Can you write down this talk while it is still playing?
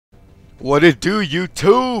What it do,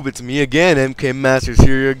 YouTube? It's me again, MK Masters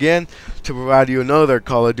here again to provide you another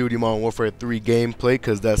Call of Duty Modern Warfare 3 gameplay,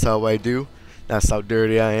 because that's how I do. That's how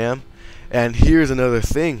dirty I am. And here's another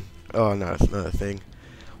thing. Oh, no, it's another thing.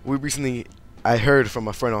 I heard from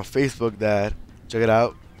a friend on Facebook that, check it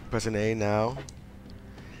out, pressing A now.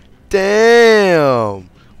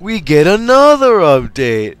 Damn! We get another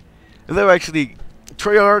update! And they're actually,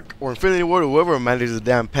 Treyarch or Infinity Ward or whoever manages the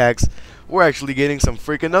damn packs, we're actually getting some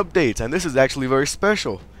freaking updates, and this is actually very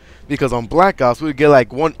special because on Black Ops we get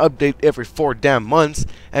like one update every 4 damn months,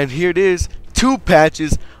 and here it is, 2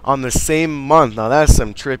 patches on the same month. Now that's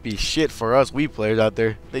some trippy shit for us Wii players out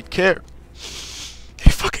there. They care.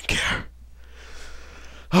 They fucking care.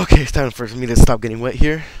 Okay, it's time for me to stop getting wet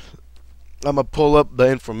here. I'm gonna pull up the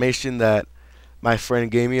information that my friend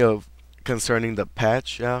gave me of concerning the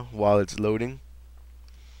patch while it's loading,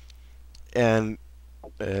 and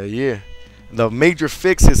yeah. The major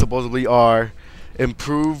fixes supposedly are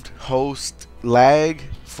improved host lag,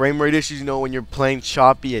 frame rate issues, you know, when you're playing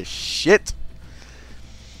choppy as shit,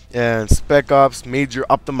 and Spec Ops major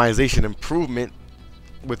optimization improvement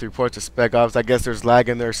with reports of Spec Ops. I guess there's lag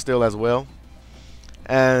in there still as well.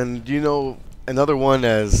 And you know, another one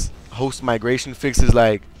as host migration fixes,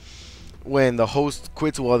 like when the host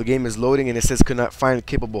quits while the game is loading and it says could not find a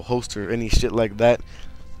capable host or any shit like that.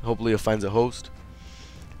 Hopefully it finds a host.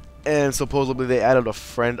 And supposedly they added a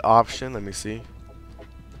friend option. Let me see.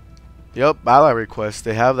 Yep, ally requests.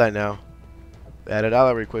 They have that now. They added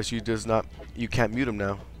ally requests. You can't mute them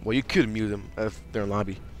now. Well, you could mute them if they're in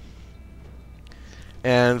lobby.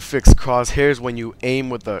 And fix crosshairs when you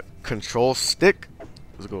aim with the control stick.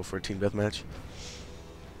 Let's go for a team deathmatch.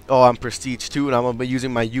 Oh, I'm Prestige 2, and I'm gonna be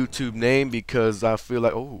using my YouTube name because I feel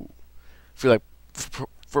like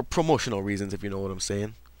for promotional reasons, if you know what I'm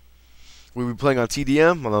saying. We'll be playing on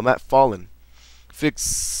TDM on the map Fallen.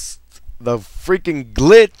 Fix the freaking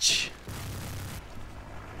glitch.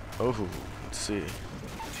 Oh, let's see.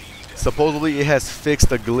 Supposedly it has fixed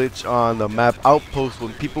the glitch on the map Outpost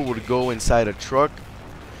when people would go inside a truck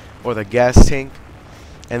or the gas tank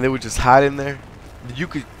and they would just hide in there.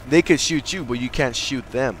 They could shoot you, but you can't shoot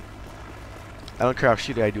them. I don't care how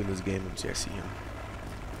shitty I do in this game. Let me see, I see him.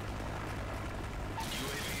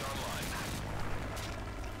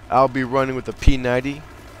 I'll be running with the P90.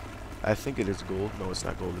 I think it is gold. No, it's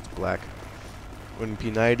not gold. It's black. Running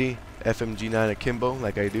P90, FMG9 akimbo,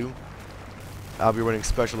 like I do. I'll be running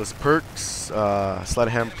specialist perks, sleight of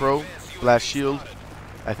hand pro, blast shield,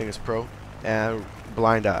 I think it's pro, and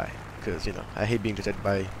blind eye, because you know I hate being detected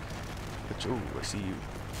by. Ooh, I see you.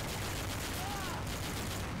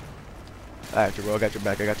 I got you, bro. I got your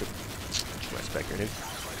back. I got your. Get your ass back here,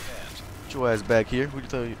 nigga. Get your ass back here. Who'd you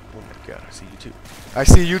tell you? Oh my god, I see you too. I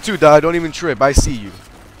see you too, dog. Don't even trip. I see you.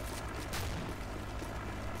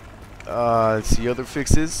 Let's see other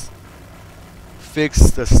fixes.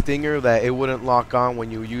 Fix the stinger that it wouldn't lock on when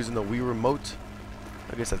you were using the Wii Remote.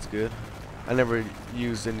 I guess that's good. I never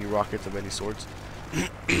used any rockets of any sorts.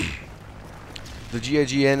 The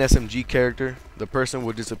GIGN SMG character, the person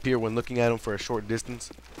would disappear when looking at him for a short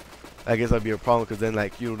distance. I guess that'd be a problem because then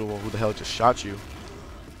like you don't know who the hell just shot you.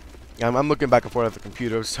 I'm looking back and forth at the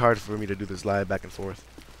computer. It's hard for me to do this live back and forth.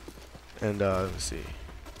 And let me see.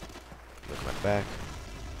 Look at my back.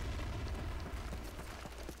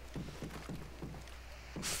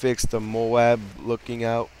 Fix the m.o.a.b looking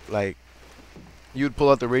out. Like you'd pull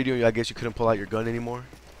out the radio. I guess you couldn't pull out your gun anymore.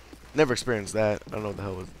 Never experienced that. I don't know what the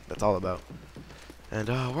hell that's all about. And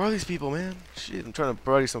where are these people, man? Shit, I'm trying to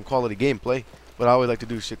provide you some quality gameplay, but I always like to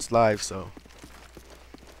do shits live, so.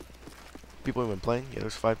 People even playing? Yeah,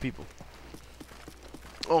 there's 5 people.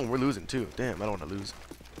 Oh, we're losing too. Damn, I don't want to lose.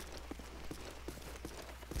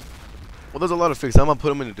 Well, there's a lot of fixes. I'm gonna put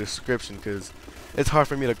them in the description because it's hard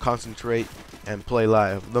for me to concentrate and play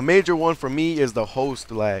live. The major one for me is the host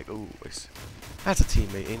lag. Ooh, that's a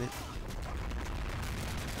teammate, ain't it?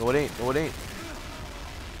 No, it ain't. No, it ain't.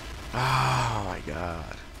 Oh my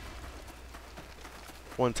god.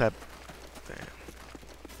 One tap. Damn.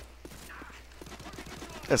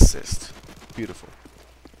 Assist. Beautiful.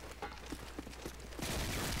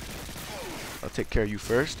 I'll take care of you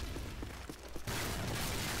first.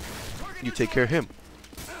 You take care of him.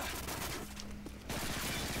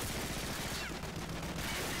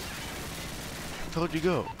 Where'd you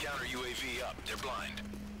go? Counter UAV up. They're blind.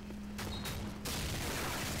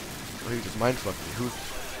 Oh, he just mind fucked me.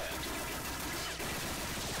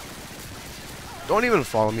 Don't even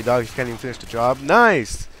follow me, dog. You can't even finish the job.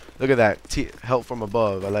 Nice. Look at that. Help from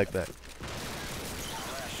above. I like that.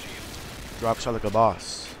 Drop shot like a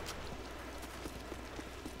boss.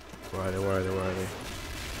 Where are they? Where are they? Where are they?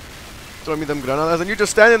 Throwing me them granadas, and you're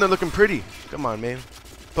just standing there looking pretty. Come on, man.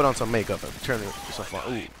 Put on some makeup and turn yourself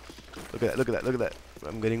on. Ooh. Look at that, look at that, look at that.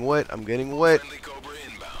 I'm getting wet, I'm getting wet.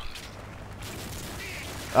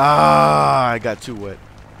 Ah, I got too wet.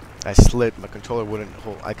 I slipped. My controller wouldn't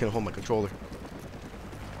hold. I couldn't hold my controller.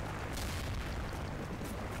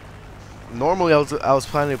 Normally, I was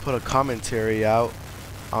planning to put a commentary out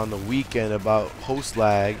on the weekend about host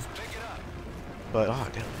lag, but oh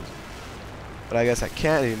damn. But I guess I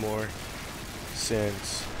can't anymore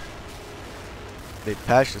since they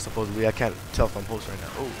patched it. Supposedly, I can't tell if I'm host right now.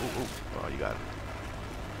 Oh, you got it.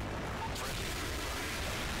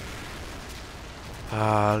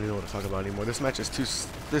 I don't even know what to talk about anymore. This match is too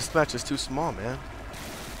small, man.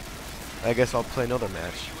 I guess I'll play another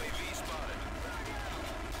match.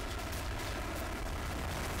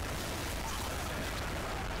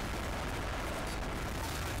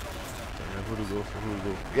 Who to go for? Who to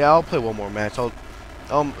go? Yeah, I'll play one more match. I'll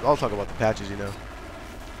talk about the patches, you know.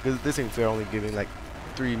 This ain't fair. Only giving like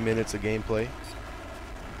 3 minutes of gameplay,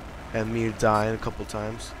 and me dying a couple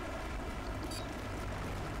times.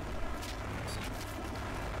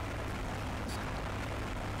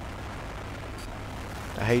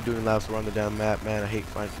 I hate doing laps around the damn map, man. I hate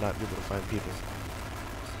not being able to find people.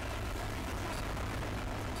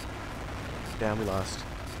 Damn, we lost.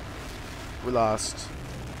 We lost.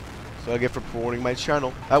 So I get for warning my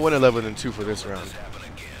channel. I went 11-2 for this round.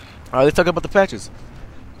 Alright, let's talk about the patches.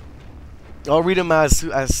 I'll read them as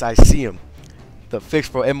I see them. The fix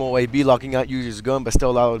for m.o.a.b locking out user's gun but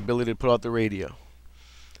still allow the ability to put out the radio.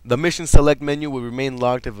 The mission select menu will remain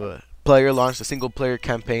locked if a player launched a single player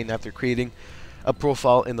campaign after creating a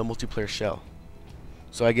profile in the multiplayer shell.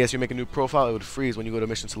 So I guess you make a new profile, it would freeze when you go to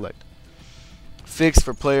mission select. Fix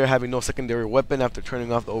for player having no secondary weapon after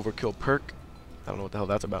turning off the overkill perk. I don't know what the hell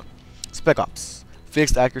that's about. Spec Ops.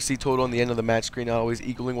 Fixed accuracy total on the end of the match screen not always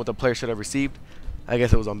equaling what the player should have received. I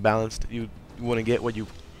guess it was unbalanced. You wouldn't get what you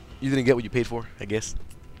didn't get what you paid for, I guess.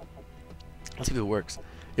 Let's see if it works.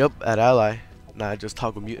 Yep, at ally. Nah, just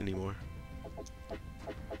toggle mute anymore.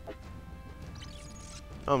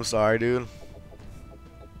 I'm sorry, dude.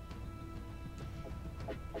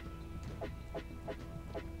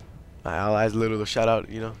 My allies literally shout out,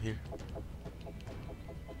 you know, here.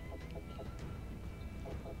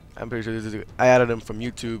 I'm pretty sure this is I added him from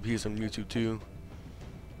YouTube. He's from YouTube too.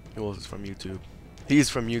 Who else is from YouTube? He's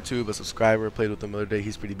from YouTube, a subscriber. Played with him the other day.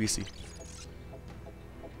 He's pretty beastie.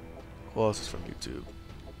 Who else is from YouTube?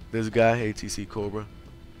 This guy, ATC Cobra.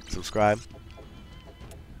 Subscribe.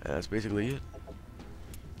 And that's basically it.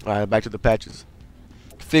 Alright, back to the patches.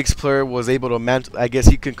 Fixed player was able to mantle. I guess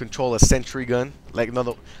he can control a sentry gun, like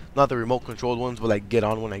not the remote controlled ones, but like get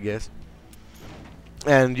on one, I guess.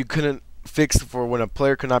 And you couldn't fix for when a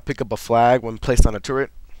player could not pick up a flag when placed on a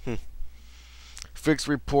turret. Fixed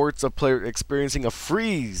reports a player experiencing a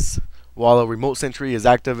freeze while a remote sentry is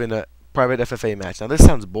active in a private FFA match. Now this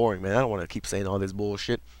sounds boring, man. I don't want to keep saying all this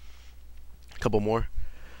bullshit. A couple more.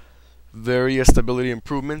 Various stability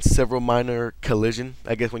improvements, several minor collision.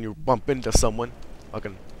 I guess when you bump into someone.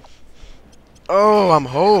 Fucking. Oh, I'm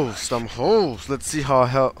host. Let's see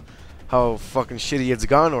how fucking shitty it's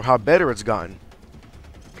gone or how better it's gotten.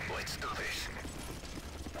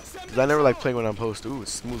 Cause I never like playing when I'm host. Ooh,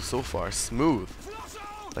 it's smooth so far. Smooth.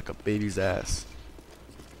 Like a baby's ass.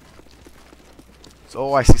 So,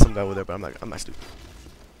 oh, I see some guy over there, but I'm not stupid.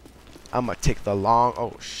 I'm gonna take the long.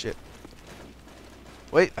 Oh shit.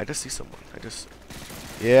 Wait, I just see someone.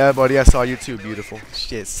 Yeah, buddy, I saw you too. Beautiful.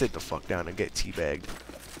 Shit, sit the fuck down and get teabagged.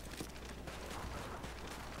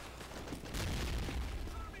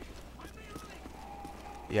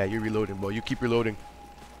 Yeah, you're reloading, boy. You keep reloading.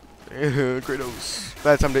 Kratos.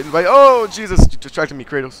 Bad time to invite. Oh, Jesus. You distracted me,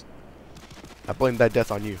 Kratos. I blame that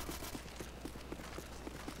death on you.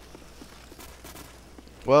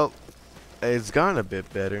 Well, it's gone a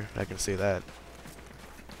bit better. I can say that.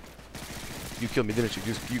 You killed me, didn't you?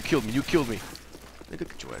 You killed me. You killed me. Nigga,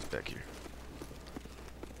 get your ass back here.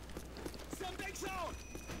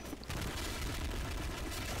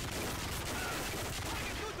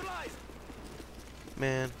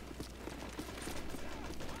 Man.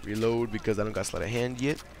 Reload because I don't got sleight of hand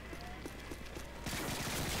yet.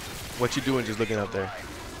 What you doing just looking out there?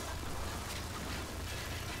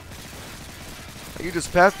 You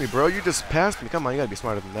just passed me, bro. You just passed me. Come on, you gotta be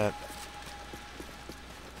smarter than that.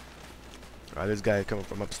 Alright, this guy coming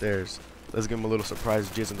from upstairs. Let's give him a little surprise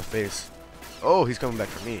jizz in the face. Oh, he's coming back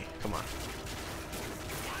for me. Come on.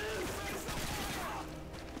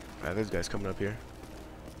 Alright, this guy's coming up here.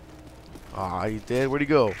 Aw, he dead. Where'd he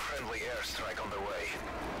go?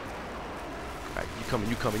 Alright,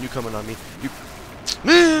 you coming on me.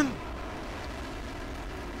 Man!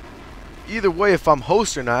 Either way, if I'm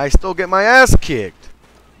host or not, I still get my ass kicked.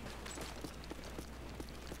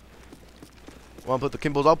 Want to put the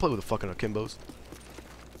Kimbos? I'll play with the fucking Kimbos.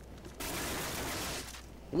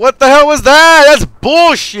 What the hell was that? That's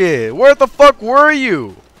bullshit. Where the fuck were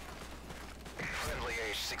you? Friendly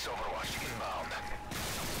H6 Overwatch inbound.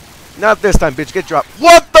 Not this time, bitch. Get dropped.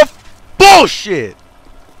 What the bullshit?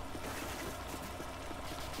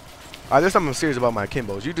 Alright, this time I'm serious about my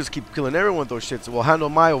Kimbos. You just keep killing everyone with those shits. We'll handle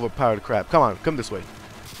my overpowered crap. Come on, come this way.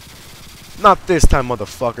 Not this time,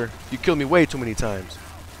 motherfucker. You killed me way too many times.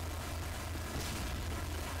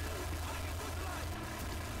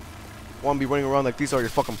 Want to be running around like these are your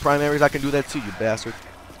fucking primaries? I can do that too, you bastard.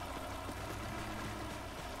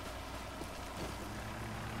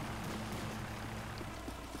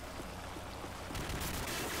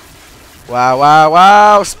 Wow, wow,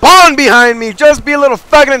 wow. Spawn behind me. Just be a little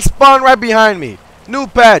faggot and spawn right behind me. New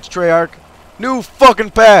patch, Treyarch. New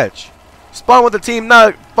fucking patch. Spawn with the team,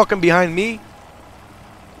 not fucking behind me.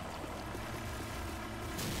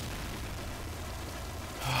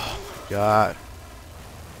 Oh my god.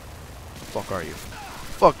 Fuck are you?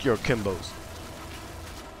 Fuck your Kimbos.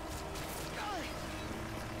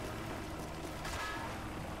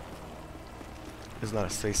 It's not a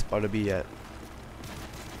safe spot to be at.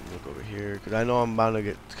 Look over here, because I know I'm about to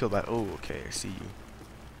get killed by. Oh, okay, I see you.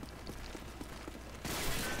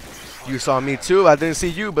 You saw me too. I didn't see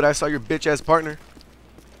you, but I saw your bitch ass partner.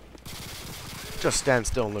 Just stand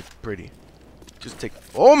still and look pretty. Just take.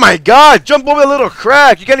 Oh my god! Jump over the little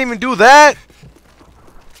crack. You can't even do that.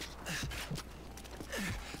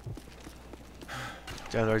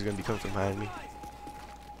 January's gonna be coming from behind me.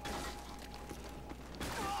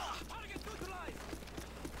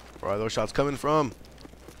 Where are those shots coming from?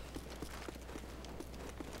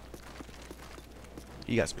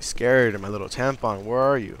 You got me scared of my little tampon. Where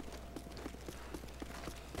are you?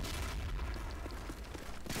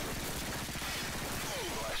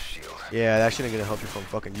 Yeah, that shouldn't gonna help you from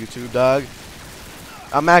fucking YouTube, dog.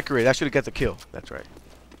 I'm accurate. I should have got the kill. That's right.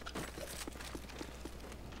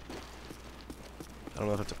 I don't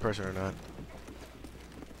know if that's a person or not.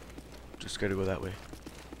 Just scared to go that way.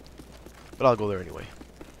 But I'll go there anyway.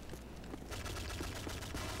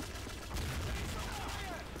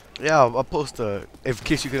 Yeah, I'll post in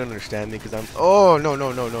case you can understand me, because I'm. Oh no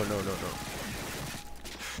no no no no no no.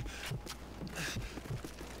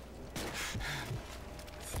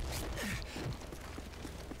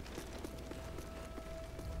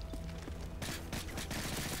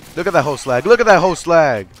 Look at that whole slag. Look at that whole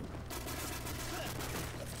slag.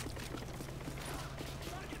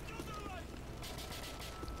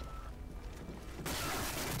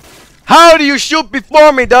 How do you shoot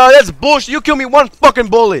before me, dog? That's bullshit. You kill me one fucking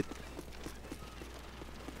bullet.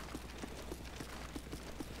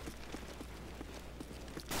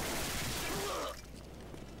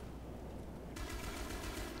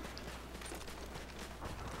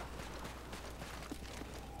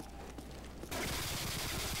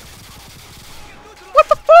 What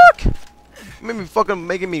the fuck?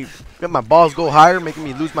 Making me get my balls go higher, making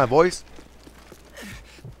me lose my voice.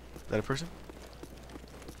 Is that a person?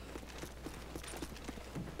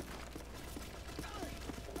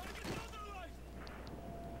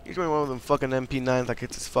 He's running one of them fucking MP9s like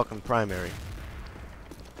it's his fucking primary.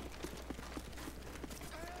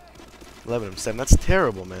 11 and 7. That's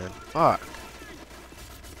terrible, man. Fuck.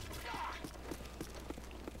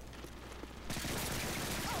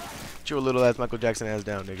 Get your little ass Michael Jackson ass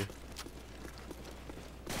down, nigga.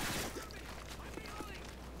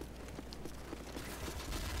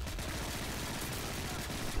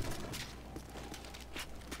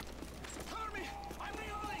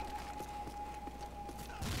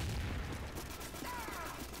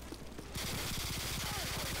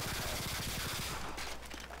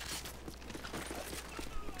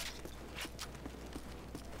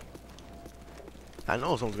 I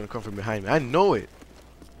know someone's gonna come from behind me. I know it.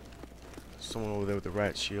 Someone over there with the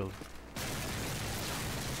rat shield.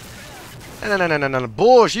 No.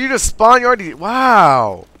 Bullshit. You just spawned. You already.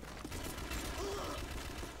 Wow.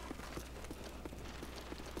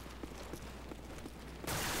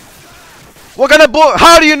 What kind of bull?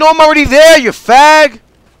 How do you know I'm already there, you fag?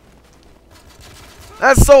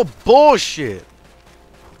 That's so bullshit.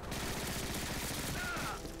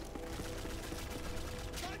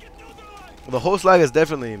 The host lag has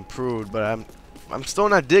definitely improved, but I'm still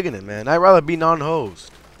not digging it, man. I'd rather be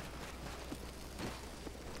non-host.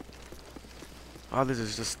 Oh, this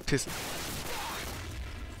is just pissing.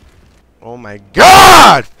 Oh my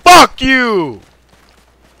god! Fuck you!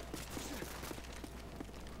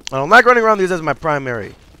 I don't like running around these as my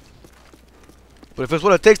primary. But if it's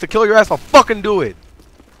what it takes to kill your ass, I'll fucking do it.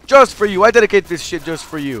 Just for you. I dedicate this shit just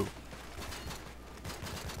for you.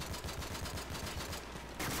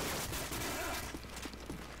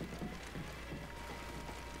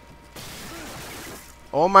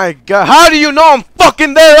 Oh my god. How do you know I'm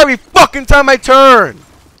fucking there every fucking time I turn?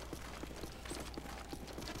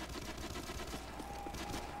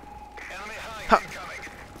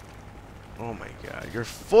 Oh my god. You're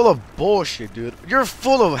full of bullshit, dude. You're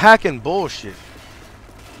full of hacking bullshit.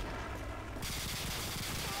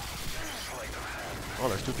 Oh,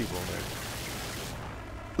 there's two people in there.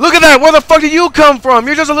 Look at that! Where the fuck did you come from?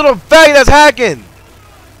 You're just a little faggot that's hacking.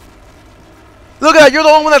 Look at that! You're the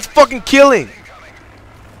only one that's fucking killing.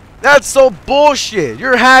 That's so bullshit.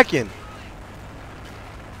 You're hacking.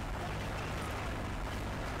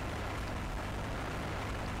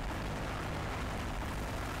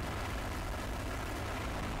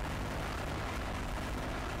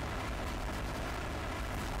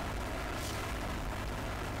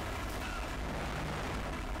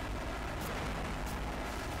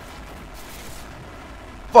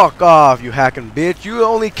 Fuck off, you hacking bitch. You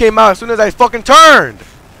only came out as soon as I fucking turned.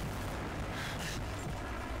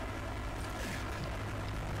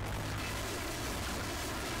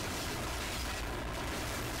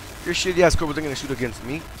 Your shitty ass squirrels are gonna shoot against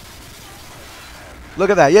me. Look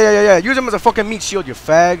at that. Yeah. Use him as a fucking meat shield, you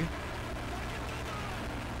fag.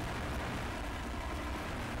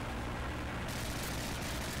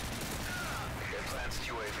 Advanced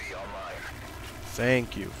UAV online.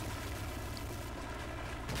 Thank you.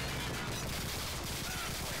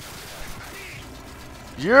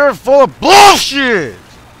 You're full of bullshit!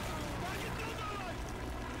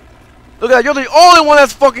 Look at that, you're the only one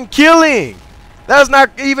that's fucking killing! That's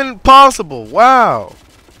not even possible, wow.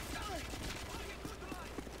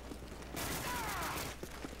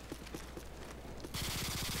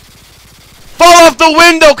 Fall off the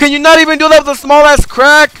window! Can you not even do that with a small ass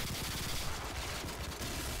crack?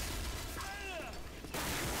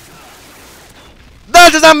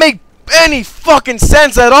 That does not make any fucking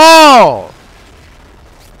sense at all!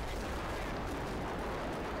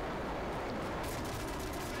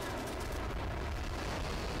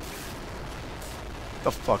 The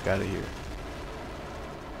fuck out of here.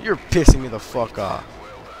 You're pissing me the fuck off.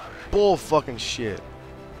 Bull fucking shit.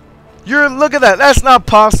 Look at that. That's not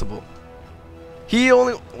possible. He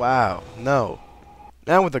only, wow, no.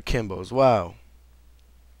 Now with the Kimbos, wow.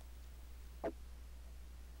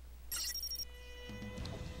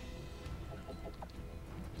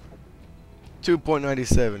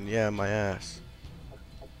 $2.97, yeah, my ass.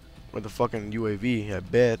 With the fucking UAV, I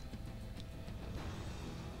bet.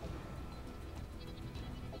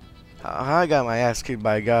 I got my ass kicked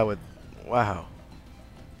by a guy with, wow.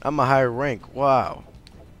 I'm a higher rank, wow.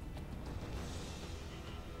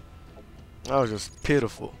 That was just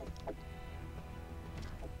pitiful.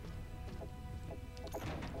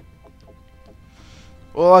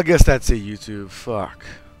 Well, I guess that's it, YouTube. Fuck.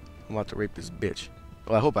 I'm about to rape this bitch.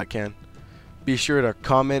 Well, I hope I can. Be sure to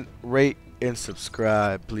comment, rate, and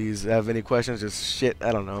subscribe. Please, have any questions, just shit,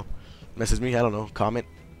 I don't know. Message me, I don't know. Comment,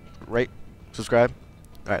 rate, subscribe.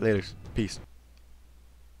 Alright, later. Peace.